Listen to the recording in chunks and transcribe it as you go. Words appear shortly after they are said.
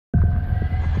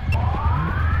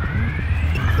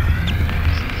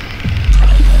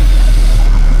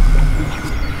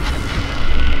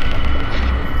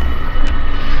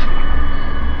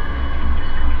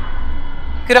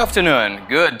Good afternoon.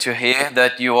 Good to hear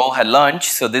that you all had lunch.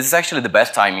 So this is actually the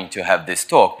best timing to have this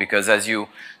talk because as you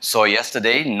saw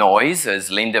yesterday, noise, as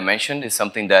Linda mentioned, is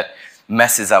something that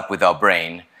messes up with our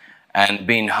brain. And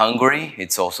being hungry,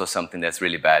 it's also something that's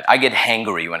really bad. I get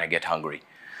hangry when I get hungry.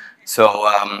 So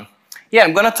yeah,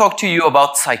 I'm going to talk to you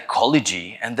about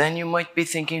psychology. And then you might be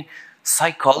thinking,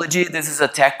 psychology? This is a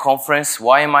tech conference.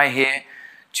 Why am I here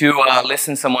to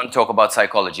listen to someone talk about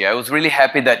psychology? I was really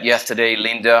happy that yesterday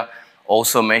Linda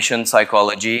also mentioned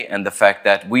psychology and the fact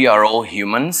that we are all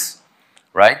humans,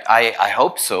 right? I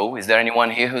hope so. Is there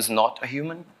anyone here who's not a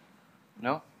human?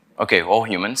 No? Okay, all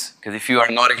humans. Because if you are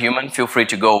not a human, feel free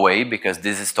to go away because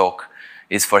this talk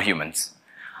is for humans.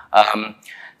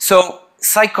 So,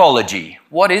 psychology.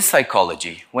 What is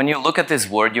psychology? When you look at this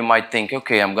word, you might think,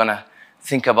 okay, I'm going to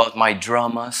think about my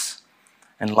dramas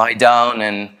and lie down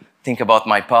and think about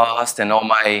my past and all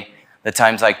the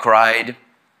times I cried.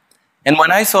 And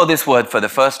when I saw this word for the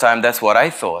first time, that's what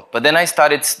I thought. But then I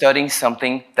started studying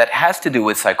something that has to do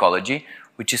with psychology,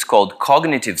 which is called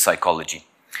cognitive psychology.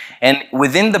 And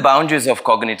within the boundaries of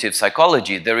cognitive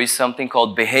psychology, there is something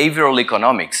called behavioral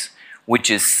economics,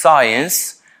 which is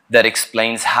science that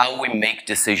explains how we make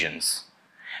decisions.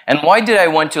 And why did I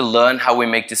want to learn how we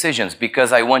make decisions?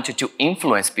 Because I wanted to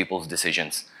influence people's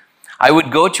decisions. I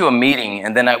would go to a meeting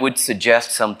and then I would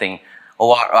suggest something.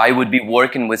 Or I would be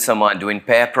working with someone doing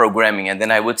pair programming and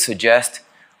then I would suggest,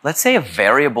 let's say a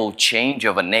variable change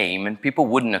of a name and people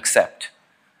wouldn't accept.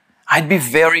 I'd be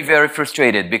very, very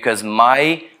frustrated because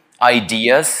my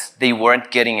ideas, they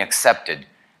weren't getting accepted.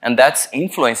 And that's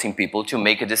influencing people to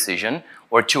make a decision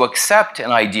or to accept an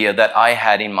idea that I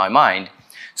had in my mind.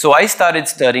 So I started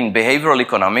studying behavioral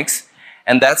economics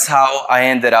and that's how I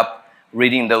ended up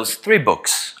reading those 3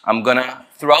 books.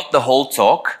 Throughout the whole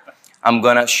talk, I'm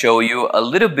going to show you a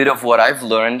little bit of what I've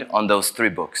learned on those 3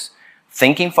 books.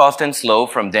 Thinking Fast and Slow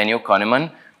from Daniel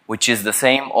Kahneman, which is the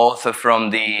same author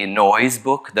from the Noise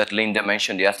book that Linda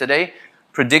mentioned yesterday,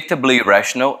 Predictably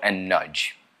Irrational, and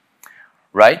Nudge.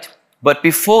 Right? But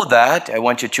before that, I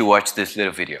want you to watch this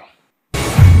little video.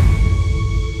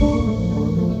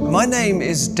 My name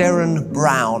is Darren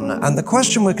Brown, and the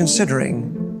question we're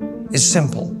considering is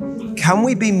simple. Can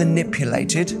we be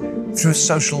manipulated through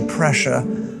social pressure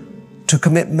to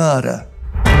commit murder?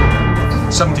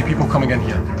 70 people coming in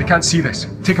here. They can't see this.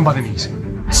 Take them by the knees.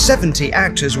 70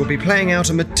 actors will be playing out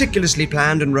a meticulously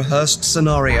planned and rehearsed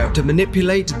scenario to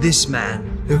manipulate this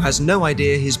man, who has no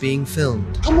idea he's being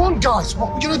filmed. Come on, guys,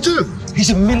 what are we going to do? He's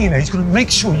a millionaire. He's going to make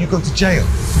sure you go to jail.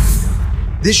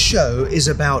 This show is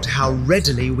about how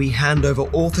readily we hand over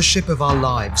authorship of our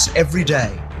lives every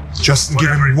day. Just give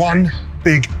him one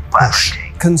big push.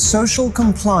 Can social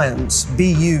compliance be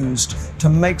used to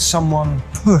make someone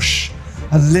push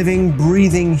a living,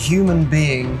 breathing human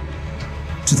being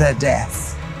to their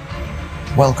death?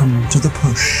 Welcome to The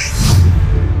Push.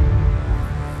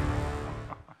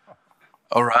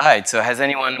 All right, so has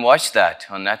anyone watched that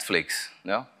on Netflix?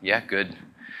 No? Yeah, good.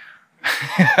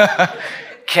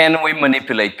 Can we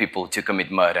manipulate people to commit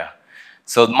murder?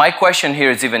 So my question here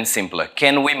is even simpler.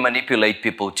 Can we manipulate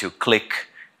people to click,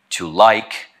 to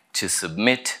like, to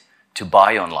submit, to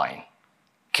buy online?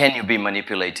 Can you be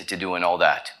manipulated to doing all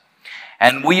that?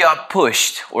 And we are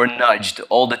pushed or nudged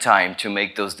all the time to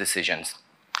make those decisions.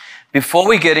 Before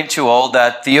we get into all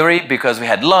that theory, because we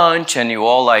had lunch and you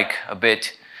all like a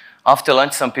bit, after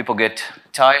lunch some people get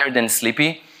tired and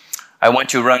sleepy, I want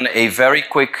to run a very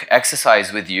quick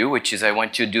exercise with you, which is I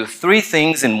want you to do 3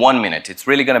 things in 1 minute. It's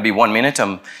really going to be 1 minute.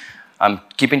 I'm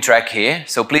keeping track here.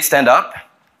 So please stand up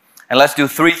and let's do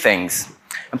 3 things.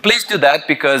 And please do that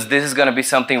because this is going to be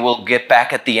something we'll get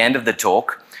back at the end of the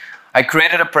talk. I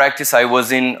created a practice. I was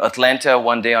in Atlanta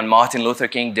one day on Martin Luther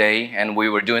King Day and we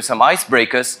were doing some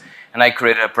icebreakers and I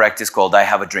created a practice called I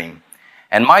Have a Dream.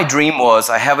 And my dream was,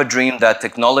 I have a dream that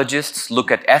technologists look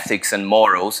at ethics and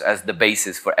morals as the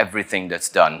basis for everything that's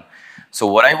done. So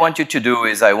what I want you to do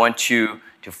is I want you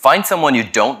to find someone you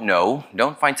don't know.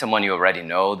 Don't find someone you already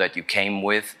know that you came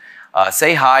with.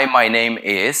 Say, hi, my name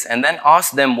is, and then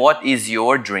ask them, what is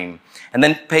your dream? And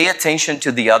then pay attention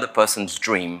to the other person's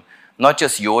dream. Not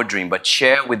just your dream, but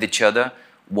share with each other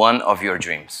one of your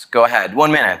dreams. Go ahead, 1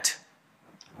 minute.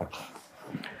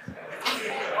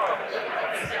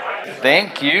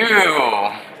 Thank you.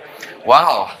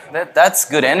 Wow, that's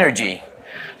good energy.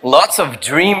 Lots of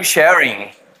dream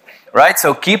sharing, right?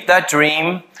 So keep that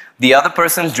dream, the other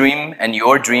person's dream, and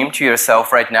your dream to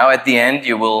yourself right now. At the end,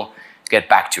 you will get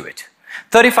back to it.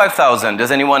 35,000,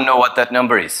 does anyone know what that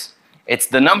number is? It's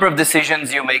the number of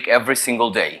decisions you make every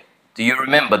single day. Do you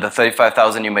remember the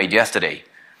 35,000 you made yesterday?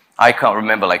 I can't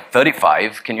remember, like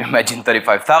 35. Can you imagine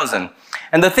 35,000?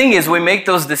 And the thing is, we make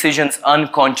those decisions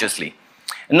unconsciously.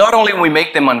 And not only we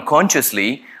make them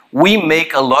unconsciously, we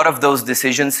make a lot of those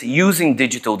decisions using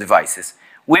digital devices.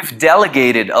 We've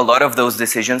delegated a lot of those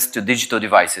decisions to digital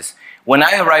devices. When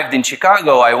I arrived in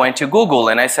Chicago, I went to Google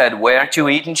and I said, where to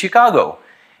eat in Chicago?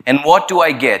 And what do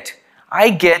I get? I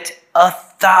get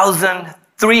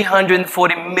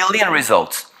 1,340 million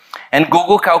results. And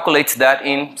Google calculates that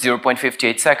in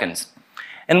 0.58 seconds.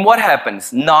 And what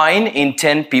happens? 9 in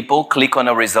 10 people click on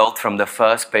a result from the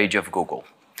first page of Google.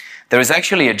 There is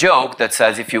actually a joke that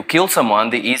says if you kill someone,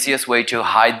 the easiest way to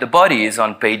hide the body is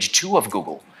on page 2 of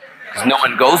Google. Because no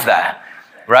one goes there,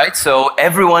 right? So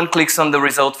everyone clicks on the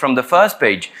result from the first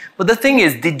page. But the thing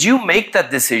is, did you make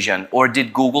that decision or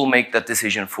did Google make that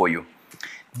decision for you?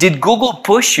 Did Google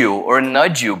push you or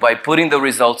nudge you by putting the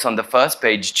results on the first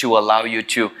page to allow you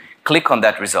to click on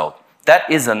that result? That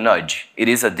is a nudge. It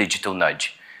is a digital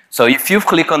nudge. So if you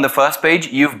click on the first page,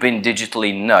 you've been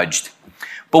digitally nudged.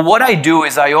 But what I do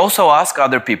is I also ask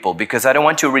other people because I don't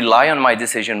want to rely on my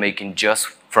decision making just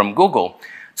from Google.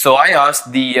 So I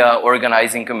asked the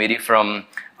organizing committee from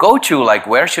GOTO, like,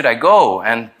 where should I go?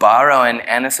 And Bara and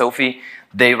Anna Sophie,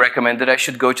 they recommended I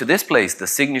should go to this place, the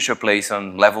signature place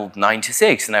on level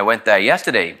 96. And I went there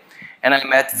yesterday. And I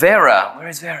met Vera. Where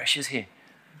is Vera? She's here.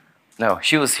 No,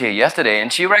 she was here yesterday.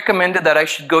 And she recommended that I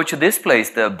should go to this place,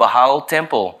 the Bahal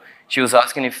Temple. She was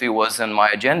asking if it was on my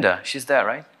agenda. She's there,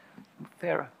 right?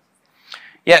 Vera.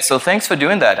 Yeah, so thanks for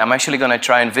doing that. I'm actually going to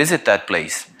try and visit that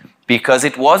place because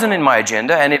it wasn't in my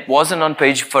agenda and it wasn't on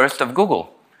page first of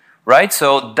Google, right?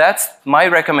 So that's my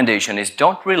recommendation is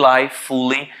don't rely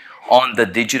fully on the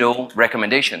digital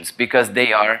recommendations because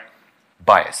they are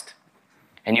biased.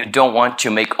 And you don't want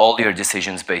to make all your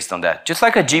decisions based on that. Just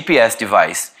like a GPS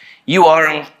device, you are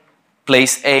in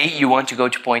place A, you want to go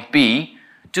to point B,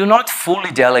 do not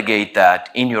fully delegate that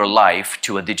in your life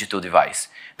to a digital device.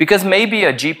 Because maybe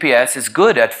a GPS is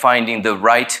good at finding the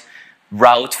right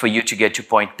route for you to get to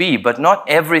point B, but not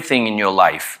everything in your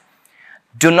life.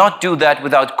 Do not do that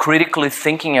without critically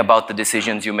thinking about the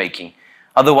decisions you're making.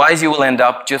 Otherwise, you will end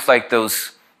up just like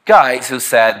those guys who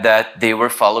said that they were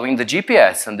following the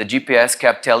GPS, and the GPS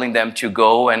kept telling them to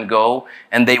go,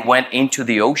 and they went into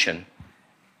the ocean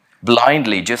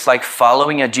blindly, just like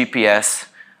following a GPS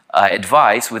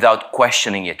advice without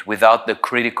questioning it, without the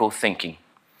critical thinking.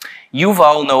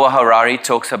 Yuval Noah Harari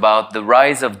talks about the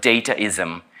rise of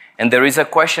Dataism, and there is a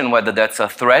question whether that's a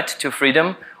threat to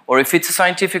freedom or if it's a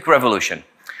scientific revolution.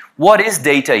 What is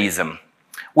Dataism?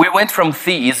 We went from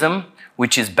theism,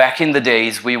 which is back in the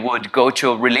days we would go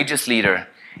to a religious leader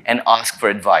and ask for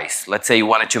advice. Let's say you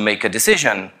wanted to make a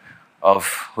decision of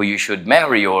who you should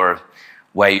marry or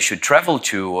where you should travel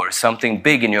to or something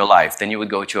big in your life. Then you would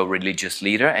go to a religious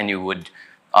leader and you would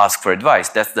ask for advice.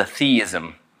 That's the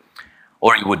theism.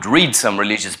 Or you would read some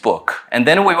religious book. And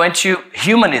then we went to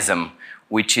humanism,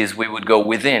 which is we would go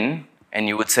within and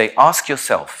you would say, ask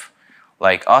yourself.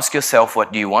 Like, ask yourself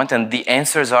what do you want, and the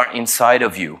answers are inside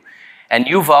of you. And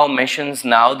Yuval mentions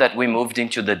now that we moved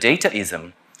into the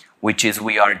dataism, which is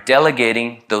we are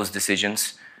delegating those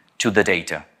decisions to the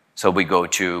data. So we go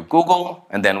to Google,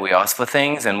 and then we ask for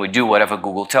things, and we do whatever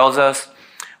Google tells us.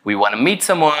 We want to meet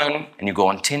someone, and you go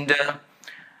on Tinder,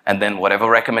 and then whatever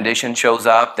recommendation shows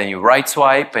up, then you right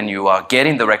swipe, and you are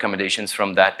getting the recommendations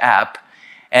from that app.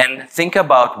 And think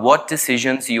about what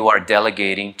decisions you are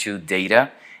delegating to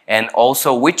data, and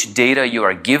also which data you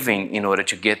are giving in order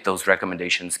to get those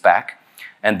recommendations back.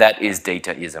 And that is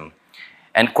dataism.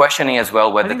 And questioning as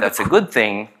well whether that's a good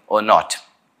thing or not.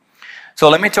 So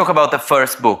let me talk about the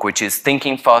first book, which is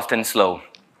Thinking Fast and Slow.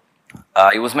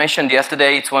 It was mentioned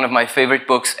yesterday. It's one of my favorite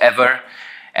books ever.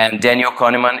 And Daniel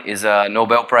Kahneman is a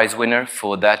Nobel Prize winner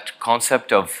for that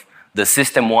concept of the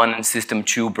System 1 and System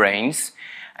 2 brains.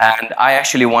 And I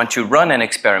actually want to run an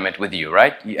experiment with you,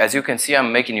 right? As you can see,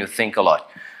 I'm making you think a lot.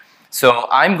 So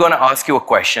I'm going to ask you a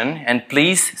question, and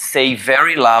please say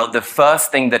very loud the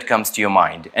first thing that comes to your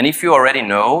mind. And if you already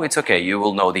know, it's okay, you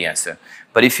will know the answer.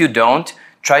 But if you don't,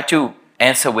 try to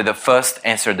answer with the first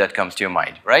answer that comes to your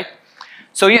mind, right?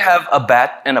 So you have a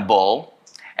bat and a ball.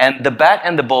 And the bat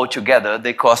and the ball together,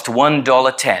 they cost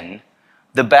 $1.10.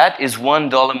 The bat is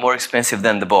 $1 more expensive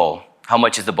than the ball. How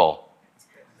much is the ball?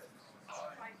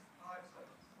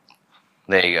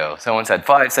 There you go. Someone said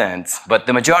 5 cents, but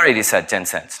the majority said 10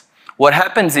 cents. What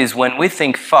happens is when we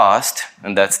think fast,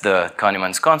 and that's the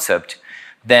Kahneman's concept,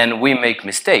 then we make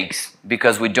mistakes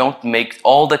because we don't make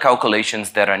all the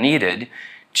calculations that are needed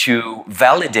to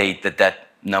validate that that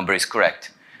number is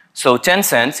correct. So 10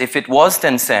 cents, if it was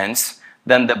 10 cents,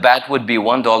 then the bat would be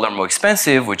 $1 more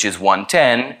expensive, which is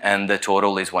 $1.10, and the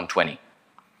total is $1.20.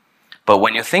 But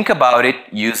when you think about it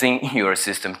using your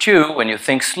system 2, when you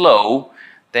think slow,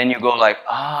 then you go like,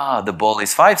 the ball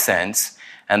is 5 cents,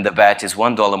 and the bat is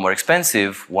 $1 more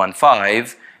expensive,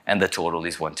 1.5, and the total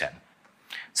is 1.10.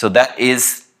 So that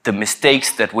is the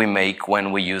mistakes that we make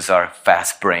when we use our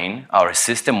fast brain, our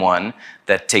system 1,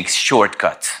 that takes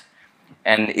shortcuts.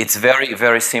 And it's very,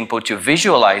 very simple to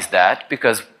visualize that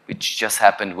because it just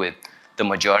happened with the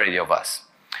majority of us.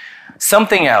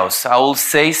 Something else, I will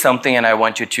say something and I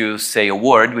want you to say a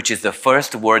word, which is the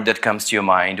first word that comes to your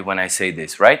mind when I say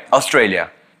this, right? Australia.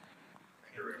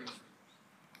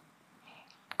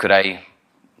 Could I,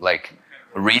 like,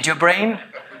 read your brain?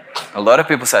 A lot of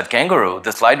people said kangaroo.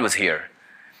 The slide was here.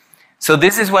 So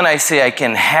this is when I say I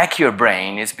can hack your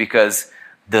brain, is because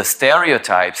the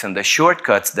stereotypes and the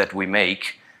shortcuts that we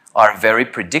make are very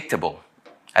predictable.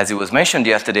 As it was mentioned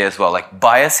yesterday as well, like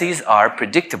biases are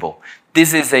predictable.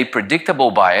 This is a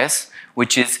predictable bias,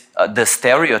 which is the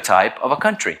stereotype of a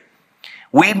country.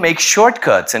 We make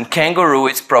shortcuts, and kangaroo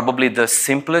is probably the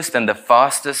simplest and the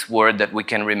fastest word that we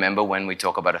can remember when we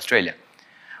talk about Australia.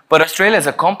 But Australia is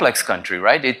a complex country,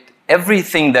 right?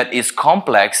 Everything that is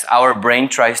complex, our brain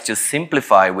tries to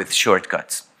simplify with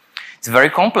shortcuts. It's very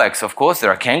complex. Of course, there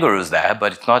are kangaroos there,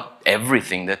 but it's not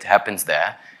everything that happens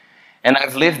there. And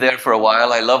I've lived there for a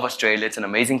while. I love Australia. It's an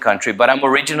amazing country, but I'm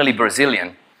originally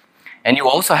Brazilian. And you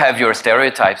also have your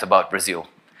stereotypes about Brazil.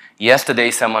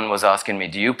 Yesterday, someone was asking me,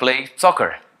 do you play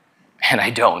soccer? And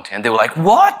I don't. And they were like,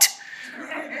 what?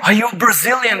 Are you a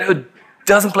Brazilian who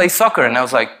doesn't play soccer? And I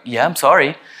was like, yeah, I'm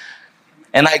sorry.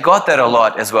 And I got that a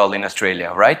lot as well in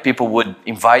Australia, right? People would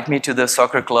invite me to the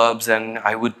soccer clubs and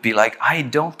I would be like, I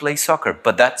don't play soccer,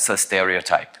 but that's a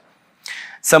stereotype.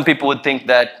 Some people would think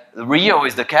that Rio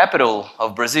is the capital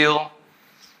of Brazil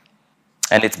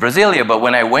and it's Brasilia, but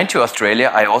when I went to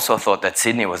Australia, I also thought that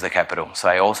Sydney was the capital, so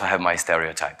I also have my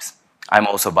stereotypes. I'm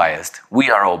also biased. We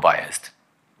are all biased.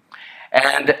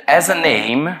 And as a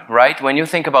name, right, when you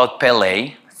think about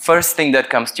Pelé, first thing that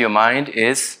comes to your mind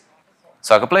is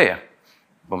soccer player.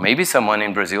 Well, maybe someone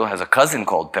in Brazil has a cousin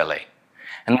called Pelé.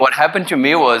 And what happened to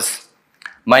me was,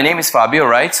 my name is Fabio,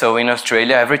 right? So in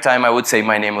Australia, every time I would say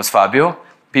my name was Fabio,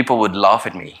 people would laugh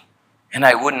at me. And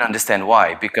I wouldn't understand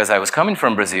why, because I was coming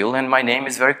from Brazil and my name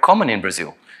is very common in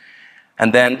Brazil.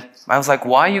 And then I was like,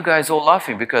 why are you guys all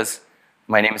laughing? Because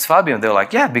my name is Fabio. And they were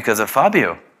like, yeah, because of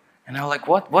Fabio. And I was like,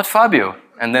 what Fabio?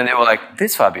 And then they were like,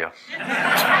 this Fabio.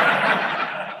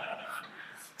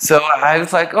 So I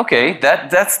was like, okay,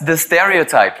 that's the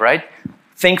stereotype, right?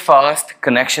 Think fast,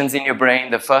 connections in your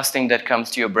brain, the first thing that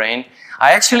comes to your brain.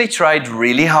 I actually tried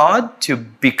really hard to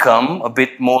become a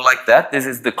bit more like that. This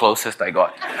is the closest I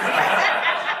got.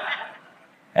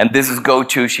 And this is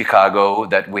GOTO Chicago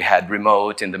that we had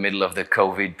remote in the middle of the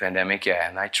COVID pandemic. Yeah,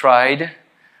 and I tried.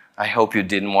 I hope you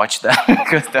didn't watch that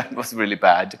because that was really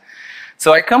bad.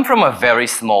 So I come from a very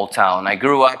small town. I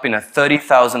grew up in a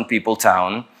 30,000 people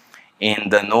town in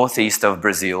the northeast of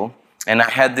Brazil. And I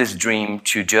had this dream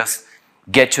to just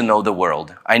get to know the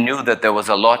world. I knew that there was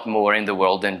a lot more in the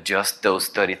world than just those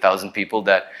 30,000 people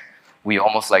that we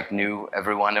almost like knew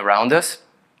everyone around us.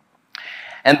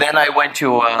 And then I went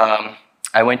to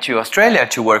Australia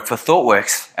to work for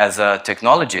ThoughtWorks as a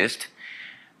technologist.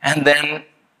 And then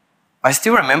I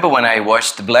still remember when I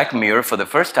watched Black Mirror for the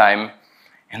first time,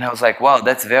 and I was like, wow,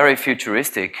 that's very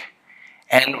futuristic.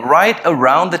 And right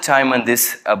around the time when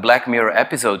this Black Mirror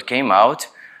episode came out,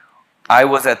 I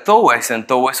was at ThoughtWorks, and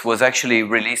ThoughtWorks was actually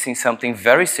releasing something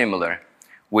very similar,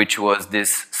 which was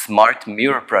this smart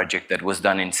mirror project that was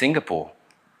done in Singapore.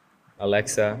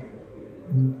 Alexa,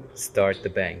 start the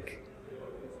bank.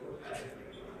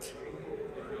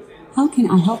 How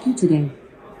can I help you today?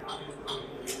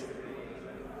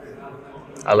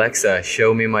 Alexa,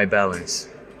 show me my balance.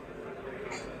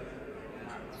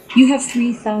 You have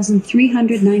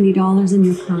 $3,390 in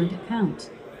your current account.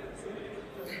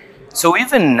 So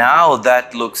even now,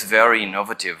 that looks very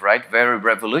innovative, right? Very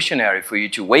revolutionary for you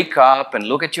to wake up and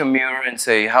look at your mirror and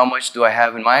say, how much do I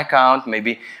have in my account?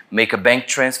 Maybe make a bank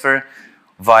transfer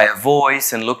via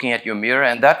voice and looking at your mirror.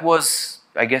 And that was,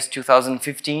 I guess,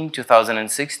 2015,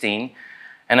 2016.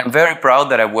 And I'm very proud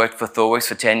that I worked for ThoughtWorks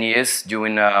for 10 years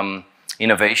doing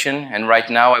innovation. And right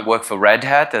now, I work for Red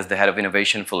Hat as the head of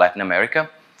innovation for Latin America.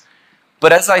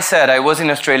 But as I said, I was in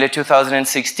Australia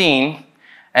 2016.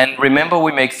 And remember,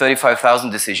 we make 35,000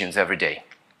 decisions every day.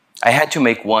 I had to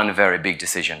make one very big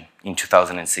decision in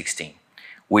 2016,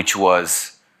 which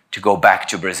was to go back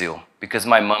to Brazil because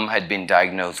my mom had been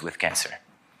diagnosed with cancer.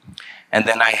 And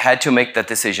then I had to make that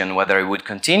decision whether I would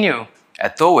continue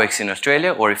at ThoughtWorks in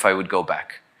Australia or if I would go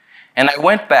back. And I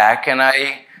went back, and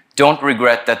I don't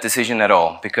regret that decision at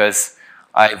all, because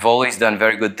I've always done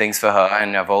very good things for her,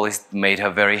 and I've always made her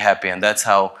very happy, and that's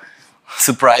how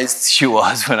surprised she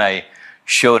was when I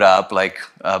showed up, like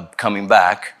coming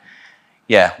back.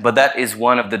 Yeah, but that is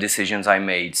one of the decisions I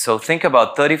made. So think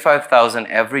about 35,000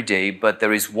 every day, but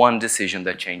there is one decision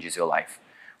that changes your life,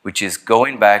 which is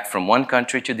going back from one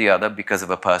country to the other because of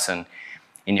a person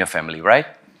in your family, right?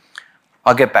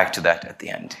 I'll get back to that at the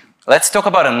end. Let's talk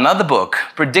about another book,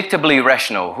 Predictably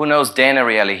Irrational. Who knows Dan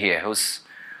Ariely here? Who's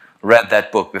read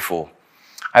that book before?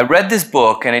 I read this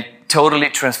book and it totally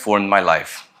transformed my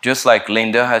life. Just like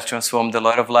Linda has transformed a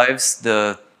lot of lives,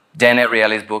 the Dan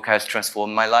Ariely's book has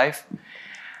transformed my life.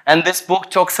 And this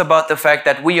book talks about the fact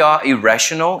that we are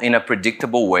irrational in a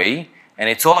predictable way, and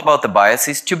it's all about the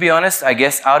biases. To be honest, I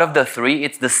guess out of the three,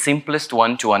 it's the simplest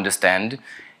one to understand,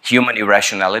 human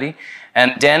irrationality.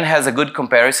 And Dan has a good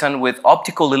comparison with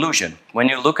optical illusion. When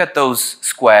you look at those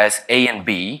squares A and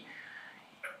B,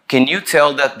 can you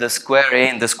tell that the square A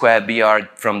and the square B are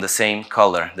from the same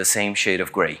color, the same shade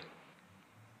of gray?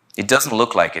 It doesn't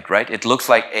look like it, right? It looks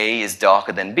like A is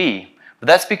darker than B. But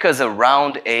that's because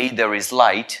around A there is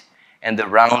light, and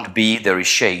around B there is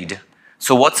shade.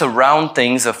 So what's around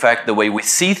things affect the way we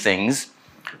see things,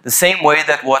 the same way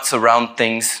that what's around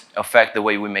things affect the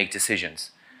way we make decisions.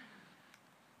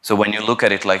 So when you look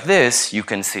at it like this, you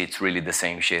can see it's really the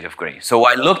same shade of gray. So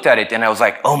I looked at it and I was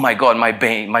like, oh my God, my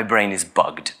brain is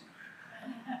bugged.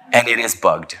 And it is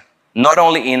bugged. Not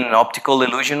only in an optical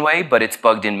illusion way, but it's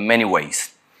bugged in many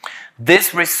ways.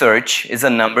 This research is a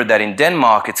number that in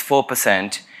Denmark it's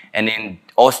 4% and in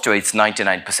Austria it's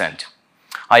 99%.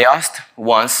 I asked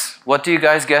once, what do you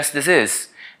guys guess this is?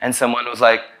 And someone was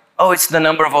like, oh, it's the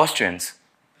number of Austrians.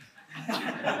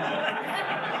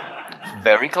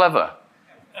 Very clever.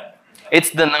 It's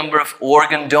the number of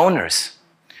organ donors.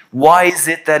 Why is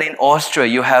it that in Austria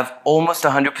you have almost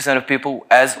 100% of people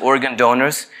as organ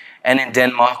donors and in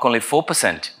Denmark only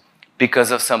 4%? Because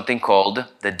of something called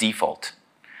the default.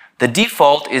 The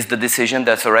default is the decision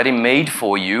that's already made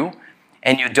for you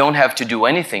and you don't have to do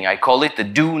anything. I call it the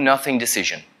do-nothing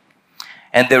decision.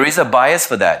 And there is a bias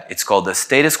for that. It's called the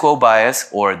status quo bias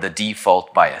or the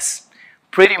default bias.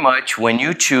 Pretty much when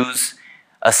you choose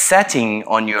a setting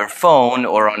on your phone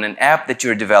or on an app that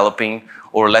you're developing,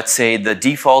 or let's say the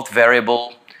default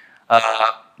variable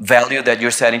value that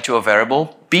you're setting to a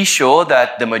variable, be sure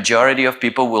that the majority of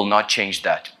people will not change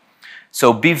that.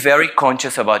 So be very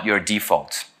conscious about your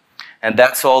defaults. And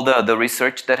that's all the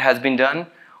research that has been done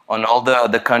on all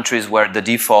the countries where the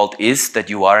default is that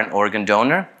you are an organ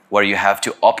donor, where you have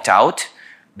to opt out,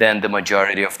 then the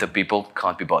majority of the people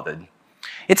can't be bothered.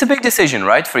 It's a big decision,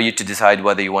 right, for you to decide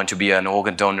whether you want to be an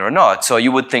organ donor or not. So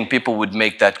you would think people would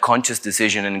make that conscious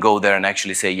decision and go there and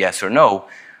actually say yes or no,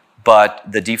 but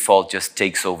the default just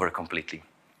takes over completely.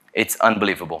 It's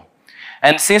unbelievable.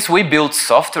 And since we build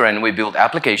software and we build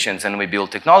applications and we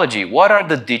build technology, what are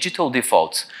the digital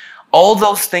defaults? All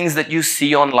those things that you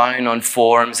see online on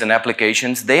forums and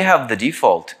applications, they have the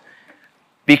default.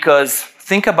 Because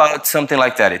think about something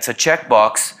like that. It's a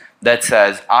checkbox that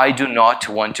says, I do not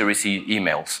want to receive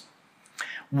emails.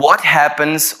 What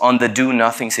happens on the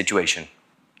do-nothing situation?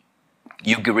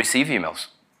 You receive emails,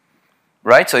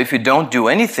 right? So if you don't do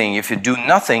anything, if you do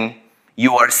nothing,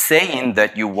 you are saying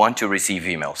that you want to receive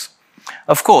emails.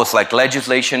 Of course, like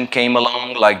legislation came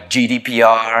along, like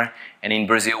GDPR, and in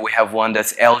Brazil we have one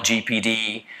that's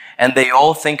LGPD, and they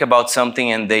all think about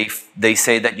something and they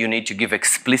say that you need to give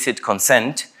explicit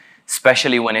consent,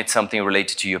 especially when it's something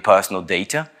related to your personal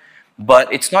data.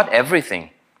 But it's not everything.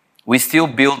 We still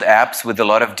build apps with a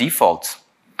lot of defaults.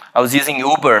 I was using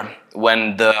Uber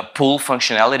when the pull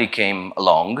functionality came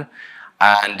along,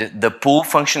 and the pull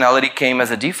functionality came as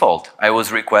a default. I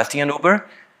was requesting an Uber,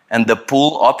 and the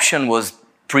pull option was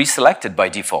pre-selected by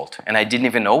default, and I didn't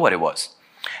even know what it was.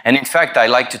 And in fact, I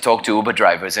like to talk to Uber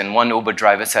drivers, and one Uber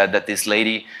driver said that this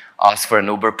lady asked for an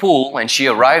Uber pool, and she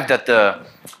arrived at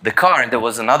the car, and there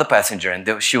was another passenger,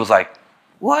 and she was like,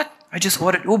 what? I just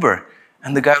ordered Uber.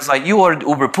 And the guy was like, you ordered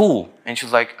Uber pool. And she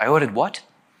was like, I ordered what?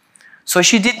 So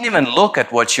she didn't even look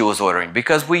at what she was ordering,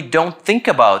 because we don't think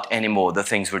about anymore the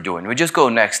things we're doing. We just go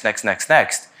next, next, next,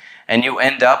 next. And you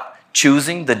end up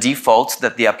choosing the defaults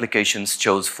that the applications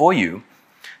chose for you.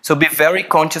 So be very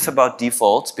conscious about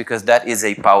defaults, because that is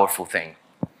a powerful thing.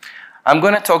 I'm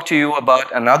going to talk to you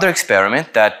about another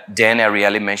experiment that Dan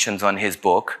Ariely mentions on his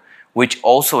book, which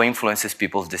also influences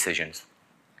people's decisions.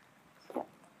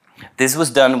 This was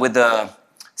done with the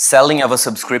selling of a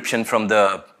subscription from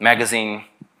the magazine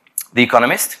The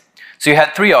Economist. So you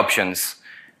had three options.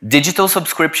 Digital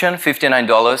subscription,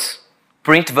 $59,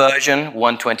 print version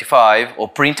 125, or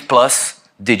print plus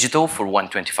digital for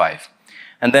 125.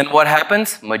 And then what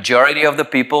happens? Majority of the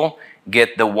people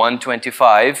get the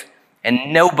 125,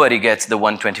 and nobody gets the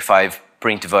 125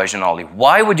 print version only.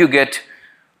 Why would you get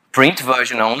print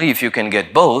version only if you can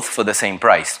get both for the same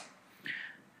price?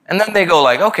 And then they go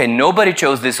like, okay, nobody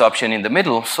chose this option in the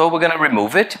middle, so we're going to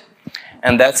remove it.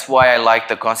 And that's why I like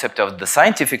the concept of the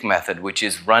scientific method, which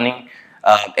is running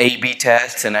A/B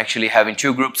tests and actually having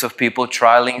two groups of people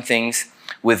trialing things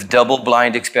with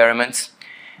double-blind experiments.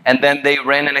 And then they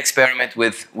ran an experiment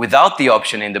without the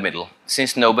option in the middle,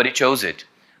 since nobody chose it.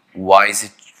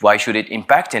 Why should it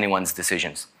impact anyone's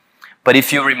decisions? But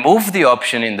if you remove the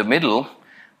option in the middle,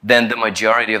 then the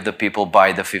majority of the people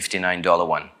buy the $59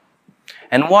 one.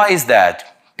 And why is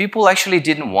that? People actually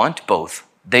didn't want both.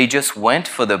 They just went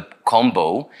for the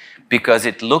combo because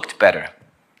it looked better.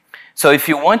 So if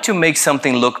you want to make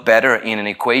something look better in an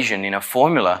equation, in a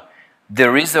formula,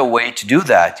 there is a way to do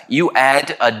that. You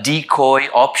add a decoy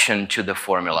option to the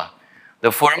formula.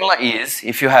 The formula is,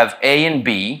 if you have A and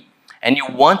B, and you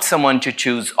want someone to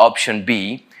choose option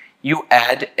B, you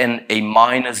add a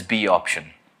minus B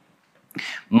option.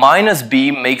 Minus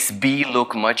B makes B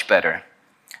look much better.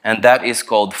 And that is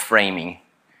called framing.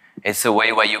 It's a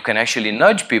way where you can actually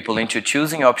nudge people into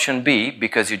choosing option B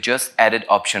because you just added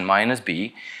option minus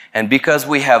B. And because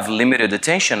we have limited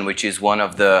attention, which is one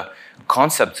of the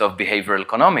concepts of behavioral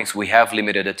economics, we have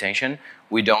limited attention.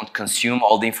 We don't consume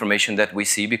all the information that we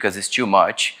see because it's too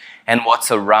much. And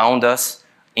what's around us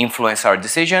influence our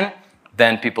decision,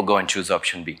 then people go and choose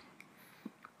option B.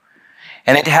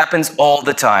 And it happens all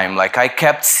the time. Like, I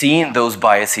kept seeing those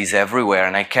biases everywhere,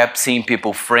 and I kept seeing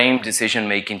people frame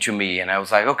decision-making to me. And I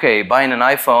was like, okay, buying an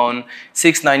iPhone,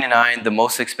 $699, the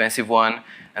most expensive one.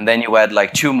 And then you add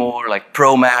like two more, like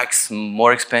Pro Max,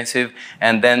 more expensive.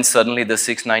 And then suddenly the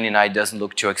 $699 doesn't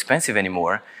look too expensive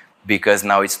anymore because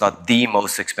now it's not the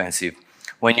most expensive.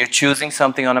 When you're choosing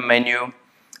something on a menu,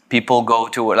 people go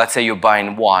to, let's say you're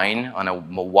buying wine on a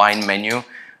wine menu.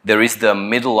 There is the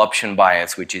middle option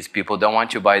bias, which is people don't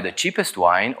want to buy the cheapest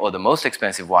wine or the most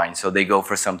expensive wine, so they go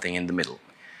for something in the middle.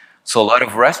 So a lot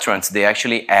of restaurants, they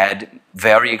actually add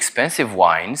very expensive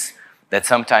wines that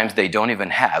sometimes they don't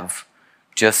even have,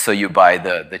 just so you buy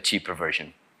the cheaper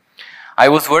version. I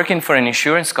was working for an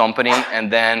insurance company,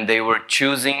 and then they were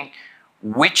choosing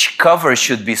which cover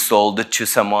should be sold to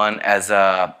someone as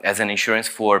an insurance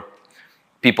for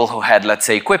people who had, let's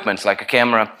say, equipment like a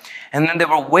camera. And then there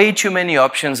were way too many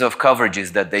options of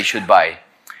coverages that they should buy.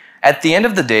 At the end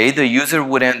of the day, the user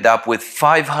would end up with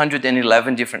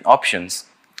 511 different options.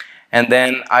 And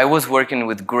then I was working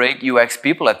with great UX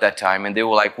people at that time, and they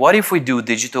were like, what if we do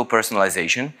digital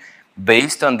personalization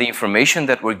based on the information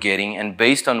that we're getting and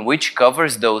based on which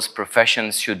covers those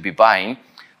professions should be buying?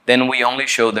 Then we only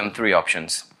show them 3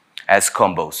 options as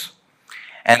combos.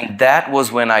 And that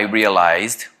was when I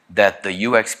realized that the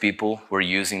UX people were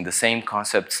using the same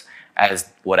concepts as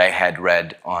what I had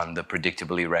read on the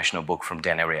Predictably Irrational book from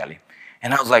Dan Ariely.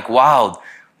 And I was like, wow,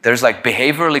 there's like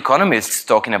behavioral economists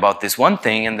talking about this one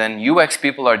thing, and then UX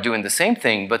people are doing the same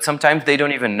thing, but sometimes they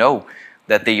don't even know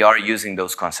that they are using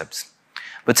those concepts.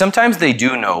 But sometimes they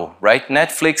do know, right?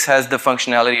 Netflix has the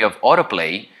functionality of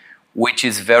autoplay, which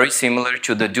is very similar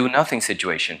to the do nothing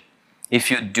situation.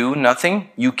 If you do nothing,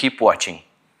 you keep watching.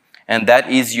 And that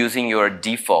is using your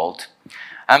default.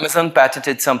 Amazon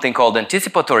patented something called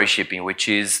anticipatory shipping, which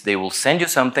is they will send you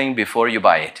something before you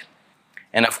buy it.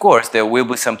 And of course, there will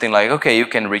be something like, okay, you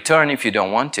can return if you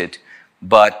don't want it,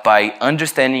 but by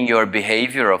understanding your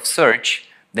behavior of search,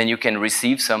 then you can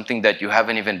receive something that you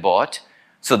haven't even bought.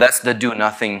 So that's the do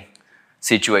nothing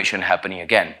situation happening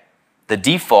again. The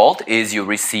default is you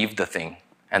receive the thing,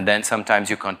 and then sometimes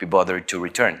you can't be bothered to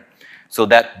return. So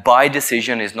that buy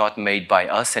decision is not made by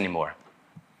us anymore.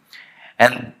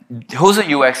 And who's a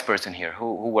UX person here?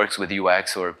 Who works with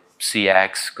UX or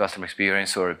CX, customer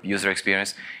experience or user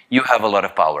experience? You have a lot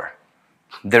of power.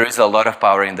 There is a lot of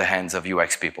power in the hands of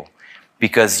UX people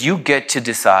because you get to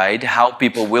decide how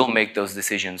people will make those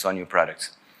decisions on your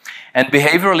products. And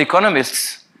behavioral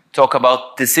economists talk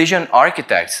about decision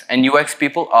architects, and UX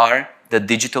people are the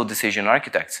digital decision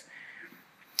architects.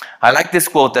 I like this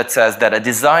quote that says that a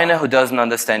designer who doesn't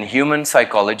understand human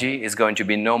psychology is going to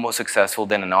be no more successful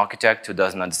than an architect who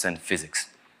doesn't understand physics.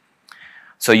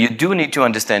 So you do need to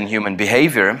understand human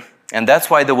behavior, and that's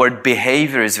why the word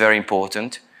behavior is very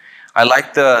important. I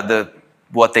like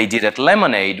what they did at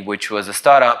Lemonade, which was a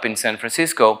startup in San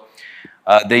Francisco.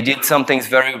 They did some things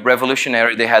very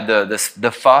revolutionary. They had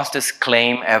the fastest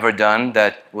claim ever done.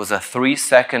 That was a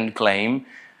 3-second claim.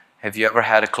 Have you ever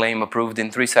had a claim approved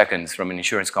in 3 seconds from an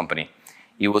insurance company?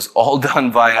 It was all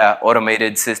done via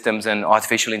automated systems and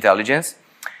artificial intelligence.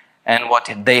 And what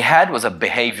they had was a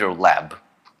behavioral lab.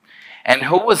 And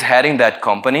who was heading that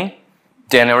company?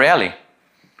 Dan Ariely.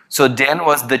 So Dan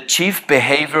was the chief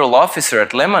behavioral officer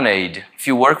at Lemonade. If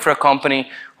you work for a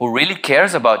company who really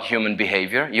cares about human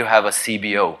behavior, you have a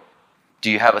CBO.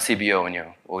 Do you have a CBO in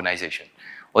your organization?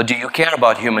 Or do you care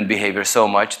about human behavior so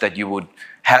much that you would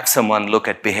have someone look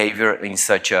at behavior in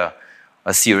such a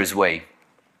serious way?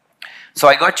 So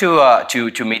I got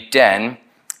to meet Dan.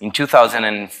 In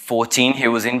 2014, he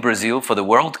was in Brazil for the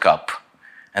World Cup.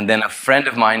 And then a friend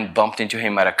of mine bumped into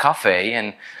him at a cafe,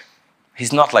 and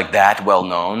he's not like that well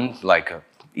known, like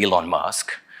Elon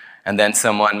Musk. And then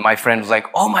my friend was like,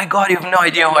 oh my God, you have no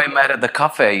idea who I met at the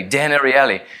cafe, Dan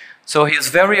Ariely. So he was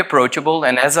very approachable,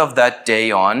 and as of that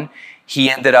day on, he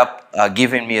ended up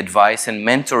giving me advice and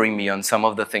mentoring me on some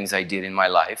of the things I did in my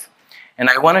life. And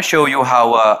I want to show you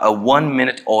how a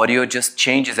 1-minute audio just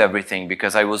changes everything,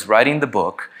 because I was writing the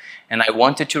book, and I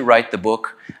wanted to write the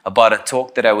book about a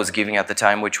talk that I was giving at the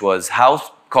time, which was How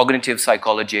Cognitive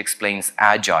Psychology Explains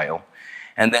Agile.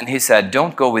 And then he said,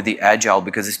 don't go with the agile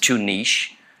because it's too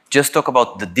niche. Just talk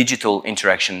about the digital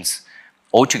interactions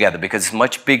altogether, because it's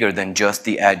much bigger than just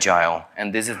the agile.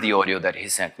 And this is the audio that he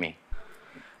sent me.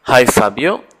 Hi,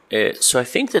 Fabio. So I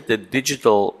think that the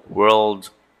digital world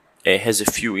has a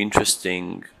few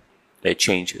interesting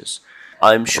changes.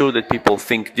 I'm sure that people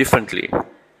think differently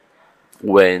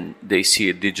when they see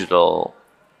a digital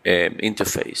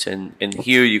interface. And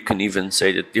here you can even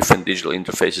say that different digital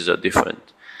interfaces are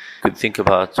different. You could think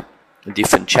about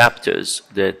different chapters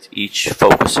that each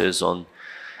focuses on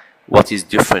what is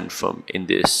different from in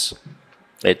this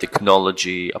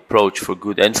technology approach for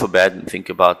good and for bad, and think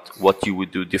about what you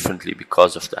would do differently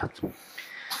because of that.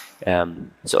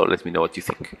 So let me know what you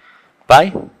think.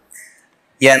 Bye.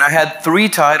 Yeah, and I had 3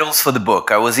 titles for the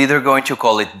book. I was either going to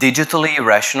call it Digitally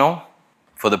Irrational,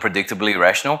 for the predictably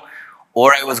irrational,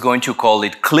 or I was going to call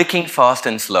it Clicking Fast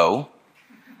and Slow.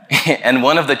 And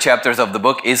one of the chapters of the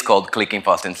book is called Clicking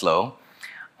Fast and Slow.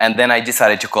 And then I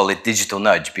decided to call it Digital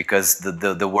Nudge, because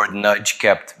the word nudge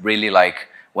kept really like,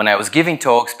 when I was giving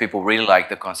talks, people really liked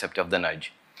the concept of the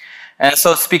nudge. And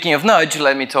so speaking of nudge,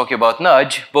 let me talk about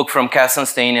Nudge, book from Cass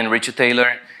Sunstein and Richard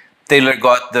Taylor. Taylor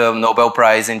got the Nobel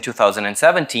Prize in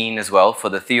 2017 as well for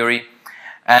the theory.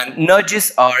 And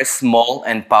nudges are small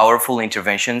and powerful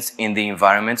interventions in the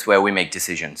environments where we make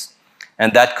decisions.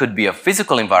 And that could be a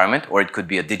physical environment, or it could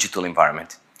be a digital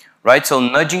environment, right? So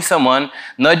nudging someone,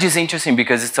 nudge is interesting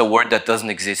because it's a word that doesn't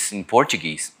exist in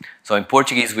Portuguese. So in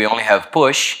Portuguese, we only have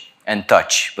push and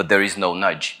touch, but there is no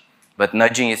nudge. But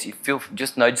nudging is, if you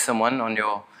just nudge someone on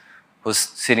who's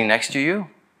sitting next to you,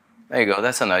 there you go,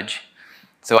 that's a nudge.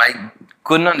 So I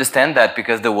couldn't understand that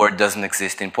because the word doesn't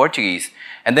exist in Portuguese.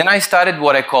 And then I started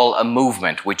what I call a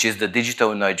movement, which is the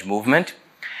digital nudge movement.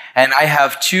 And I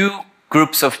have 2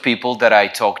 groups of people that I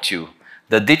talk to.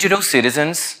 The digital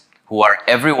citizens, who are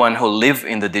everyone who live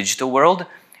in the digital world.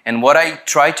 And what I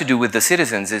try to do with the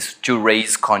citizens is to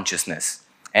raise consciousness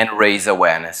and raise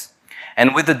awareness.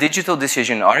 And with the digital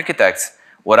decision architects,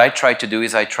 what I try to do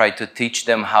is I try to teach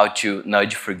them how to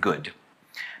nudge for good.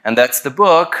 And that's the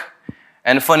book.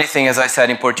 And the funny thing, as I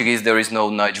said, in Portuguese, there is no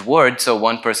nudge word. So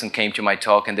one person came to my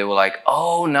talk and they were like,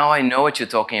 oh, now I know what you're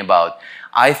talking about.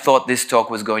 I thought this talk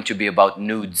was going to be about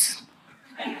nudes.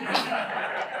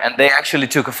 And they actually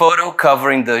took a photo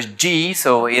covering the G,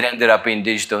 so it ended up in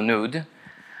digital nude.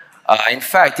 In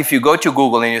fact, if you go to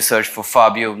Google and you search for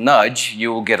Fabio Nudge,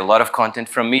 you will get a lot of content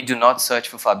from me. Do not search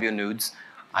for Fabio Nudes.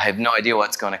 I have no idea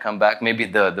what's going to come back. Maybe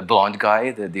the blonde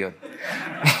guy.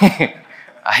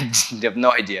 I have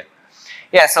no idea.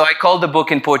 Yeah, so I called the book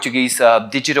in Portuguese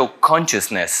Digital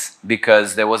Consciousness,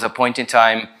 because there was a point in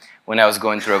time when I was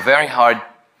going through a very hard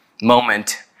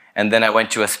moment, and then I went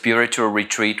to a spiritual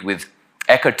retreat with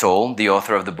Eckhart Tolle, the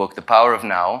author of the book The Power of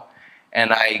Now,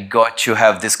 and I got to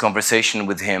have this conversation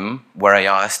with him where I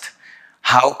asked,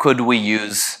 how could we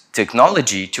use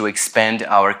technology to expand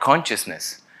our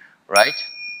consciousnness, right?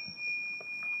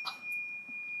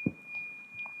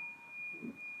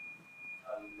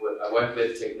 I work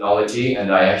with technology,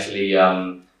 and I actually,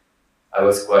 it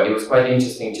was quite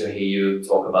interesting to hear you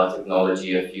talk about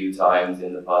technology a few times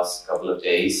in the past couple of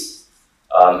days,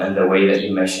 and the way that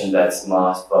you mentioned that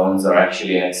smartphones are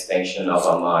actually an extension of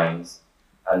our minds.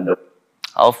 And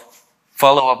I'll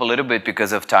follow up a little bit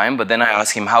because of time, but then I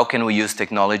asked him, how can we use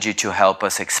technology to help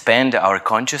us expand our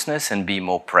consciousness and be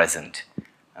more present?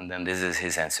 And then this is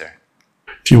his answer.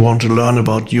 If you want to learn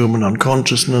about human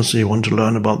unconsciousness, you want to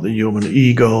learn about the human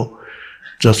ego,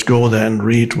 just go there and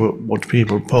read what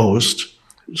people post.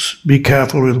 Be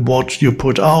careful with what you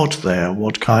put out there,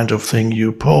 what kind of thing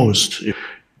you post.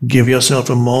 Give yourself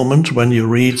a moment when you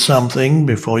read something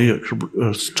before you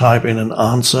type in an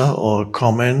answer or a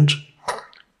comment.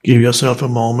 Give yourself a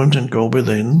moment and go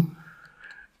within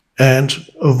and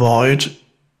avoid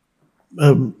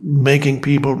making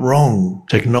people wrong.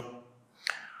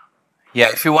 Yeah,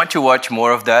 if you want to watch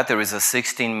more of that, there is a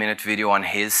 16-minute video on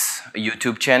his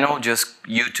YouTube channel. Just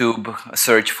YouTube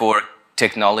search for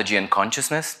technology and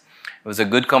consciousness. It was a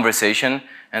good conversation,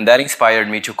 and that inspired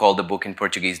me to call the book in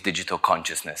Portuguese Digital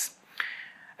Consciousness.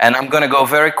 And I'm going to go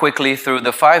very quickly through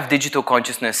the 5 digital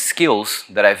consciousness skills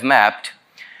that I've mapped.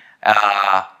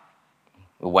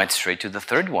 We went straight to the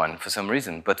 3rd one for some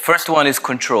reason. But first one is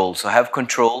control. So have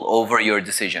control over your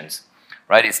decisions,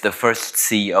 right? It's the first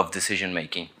C of decision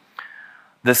making.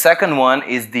 The second one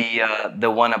is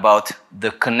the one about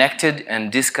the connected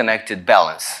and disconnected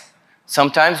balance.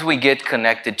 Sometimes we get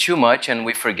connected too much and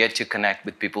we forget to connect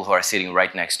with people who are sitting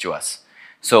right next to us.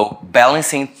 So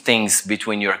balancing things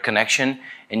between your connection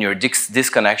and your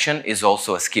disconnection is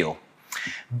also a skill.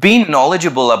 Being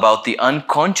knowledgeable about the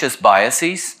unconscious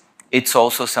biases, it's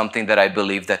also something that I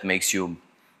believe that makes you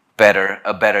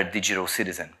a better digital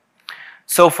citizen.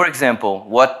 So for example,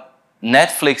 what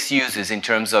Netflix uses in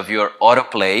terms of your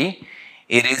autoplay,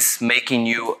 it is making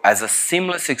you as a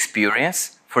seamless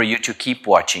experience for you to keep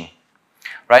watching.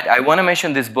 Right? I want to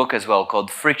mention this book as well called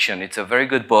Friction. It's a very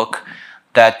good book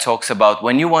that talks about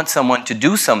when you want someone to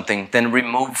do something, then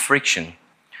remove friction.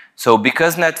 So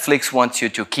because Netflix wants you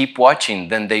to keep watching,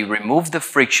 then they remove the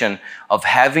friction of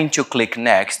having to click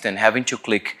next and having to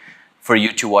click for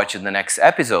you to watch the next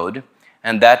episode,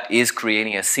 and that is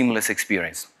creating a seamless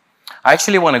experience. I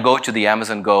actually want to go to the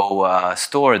Amazon Go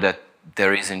store that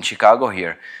there is in Chicago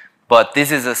here, but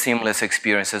this is a seamless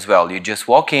experience as well. You just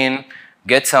walk in,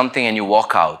 get something, and you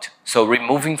walk out. So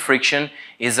removing friction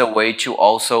is a way to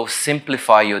also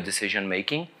simplify your decision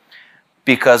making,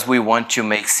 because we want to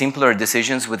make simpler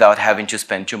decisions without having to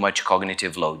spend too much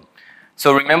cognitive load.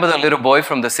 So remember the little boy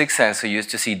from The Sixth Sense who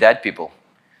used to see dead people?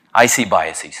 I see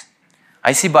biases.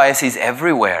 I see biases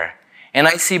everywhere. And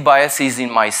I see biases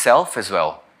in myself as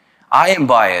well. I am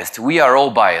biased. We are all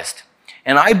biased.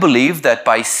 And I believe that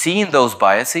by seeing those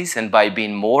biases and by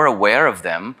being more aware of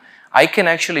them, I can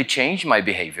actually change my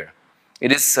behavior.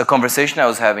 It is a conversation I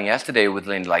was having yesterday with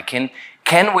Lynn, like,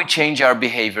 can we change our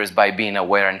behaviors by being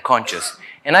aware and conscious?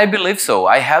 And I believe so.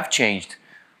 I have changed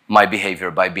my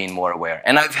behavior by being more aware.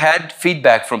 And I've had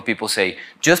feedback from people say,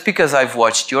 just because I've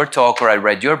watched your talk or I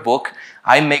read your book,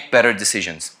 I make better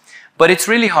decisions. But it's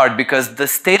really hard because the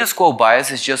status quo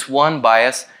bias is just one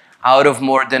bias out of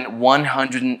more than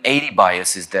 180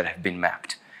 biases that have been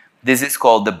mapped. This is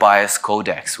called the bias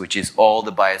codex, which is all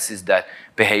the biases that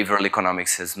behavioral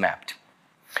economics has mapped.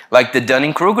 Like the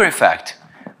Dunning-Kruger effect,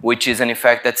 which is an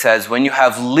effect that says when you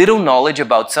have little knowledge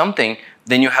about something,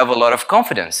 then you have a lot of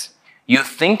confidence. You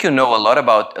think you know a lot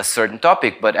about a certain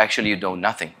topic, but actually you know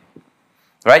nothing.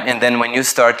 Right? And then when you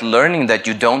start learning that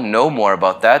you don't know more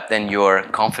about that, then your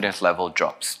confidence level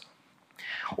drops.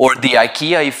 Or the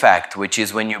IKEA effect, which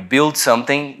is when you build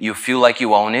something, you feel like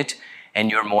you own it,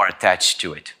 and you're more attached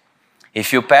to it.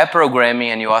 If you pair programming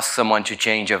and you ask someone to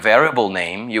change a variable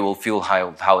name, you will feel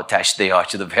how attached they are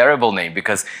to the variable name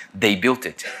because they built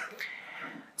it.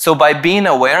 So by being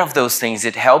aware of those things,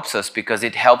 it helps us because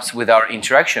it helps with our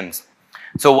interactions.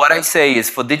 So what I say is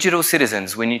for digital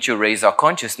citizens, we need to raise our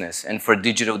consciousness, and for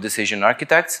digital decision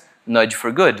architects, nudge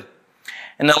for good.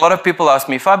 And a lot of people ask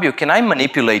me, Fabio, can I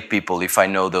manipulate people if I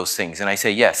know those things? And I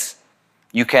say, yes,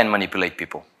 you can manipulate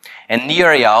people. And Nir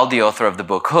Eyal, the author of the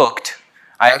book Hooked,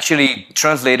 I actually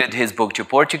translated his book to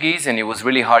Portuguese, and it was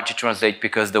really hard to translate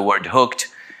because the word hooked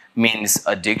means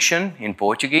addiction in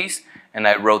Portuguese, and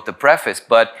I wrote the preface.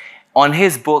 But on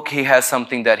his book, he has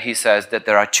something that he says that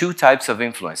there are 2 types of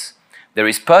influence. There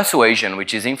is persuasion,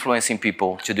 which is influencing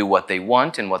people to do what they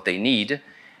want and what they need,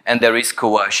 and there is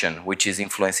coercion, which is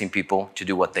influencing people to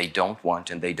do what they don't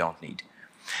want and they don't need.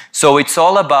 So it's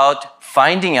all about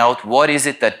finding out what is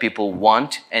it that people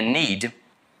want and need.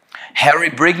 Harry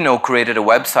Brignow created a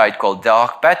website called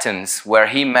Dark Patterns where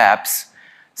he maps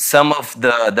some of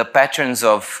the patterns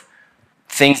of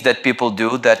things that people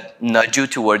do that nudge you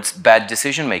towards bad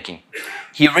decision making.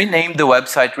 He renamed the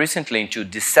website recently into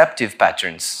Deceptive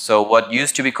Patterns. So what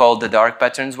used to be called the Dark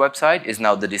Patterns website is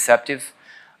now the Deceptive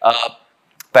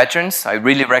Patterns. I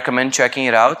really recommend checking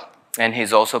it out. And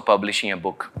he's also publishing a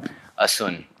book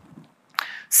soon.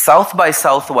 South by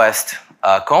Southwest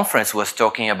conference was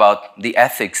talking about the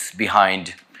ethics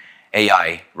behind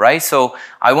AI, right? So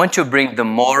I want to bring the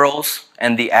morals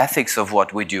and the ethics of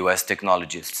what we do as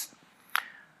technologists.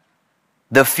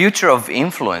 The future of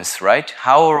influence, right?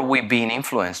 How are we being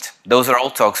influenced? Those are all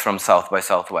talks from South by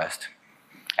Southwest.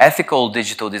 Ethical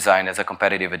digital design as a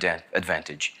competitive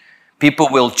advantage. People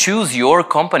will choose your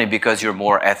company because you're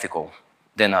more ethical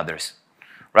than others,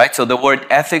 right? So the word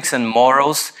ethics and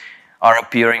morals are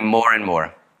appearing more and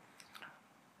more.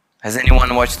 Has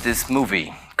anyone watched this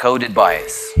movie, Coded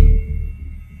Bias?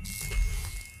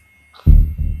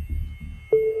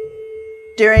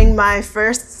 During my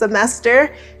first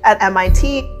semester at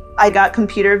MIT, I got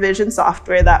computer vision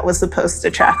software that was supposed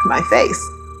to track my face.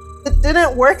 It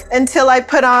didn't work until I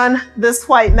put on this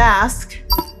white mask.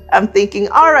 I'm thinking,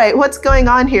 all right, what's going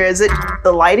on here? Is it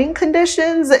the lighting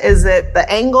conditions? Is it the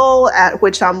angle at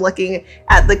which I'm looking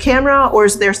at the camera, or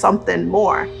is there something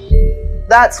more?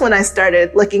 That's when I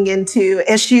started looking into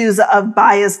issues of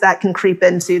bias that can creep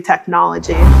into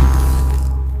technology.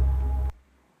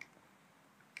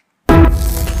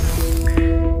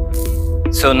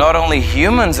 So not only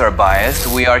humans are biased,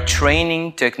 we are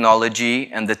training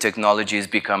technology, and the technology is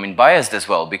becoming biased as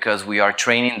well because we are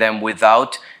training them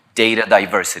without data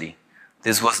diversity.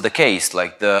 This was the case,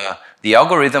 like the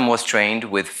algorithm was trained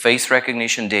with face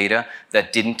recognition data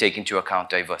that didn't take into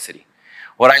account diversity.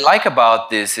 What I like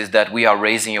about this is that we are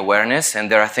raising awareness,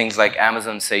 and there are things like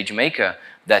Amazon SageMaker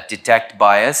that detect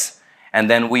bias, and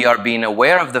then we are being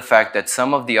aware of the fact that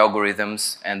some of the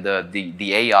algorithms and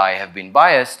the AI have been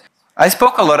biased. I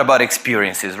spoke a lot about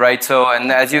experiences, right? So,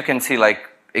 and as you can see, like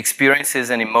experiences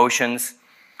and emotions,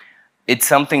 it's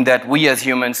something that we as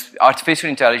humans, artificial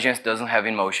intelligence doesn't have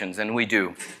emotions, and we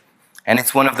do. And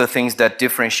it's one of the things that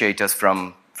differentiate us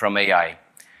from AI.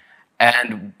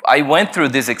 And I went through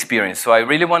this experience, so I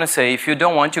really want to say, if you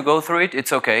don't want to go through it,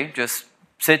 it's okay. Just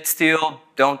sit still,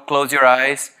 don't close your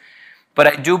eyes. But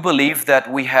I do believe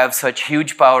that we have such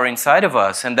huge power inside of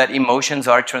us, and that emotions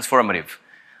are transformative.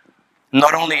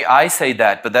 Not only I say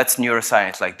that, but that's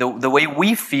neuroscience. Like the way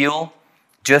we feel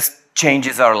just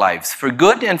changes our lives, for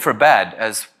good and for bad,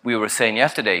 as we were saying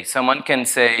yesterday. Someone can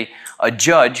say, a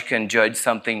judge can judge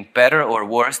something better or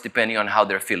worse depending on how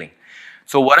they're feeling.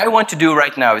 So what I want to do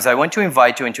right now is I want to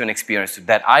invite you into an experience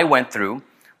that I went through,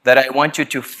 that I want you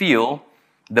to feel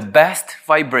the best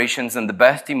vibrations and the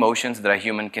best emotions that a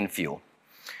human can feel.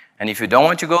 And if you don't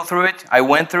want to go through it, I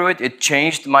went through it, it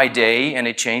changed my day and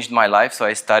it changed my life, so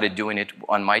I started doing it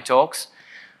on my talks.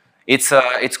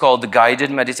 It's called the guided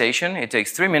meditation. It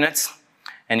takes 3 minutes,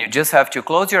 and you just have to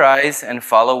close your eyes and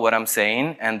follow what I'm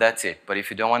saying, and that's it. But if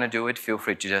you don't want to do it, feel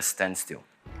free to just stand still.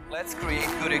 Let's create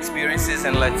good experiences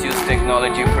and let's use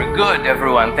technology for good,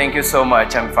 everyone. Thank you so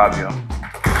much. I'm Fabio.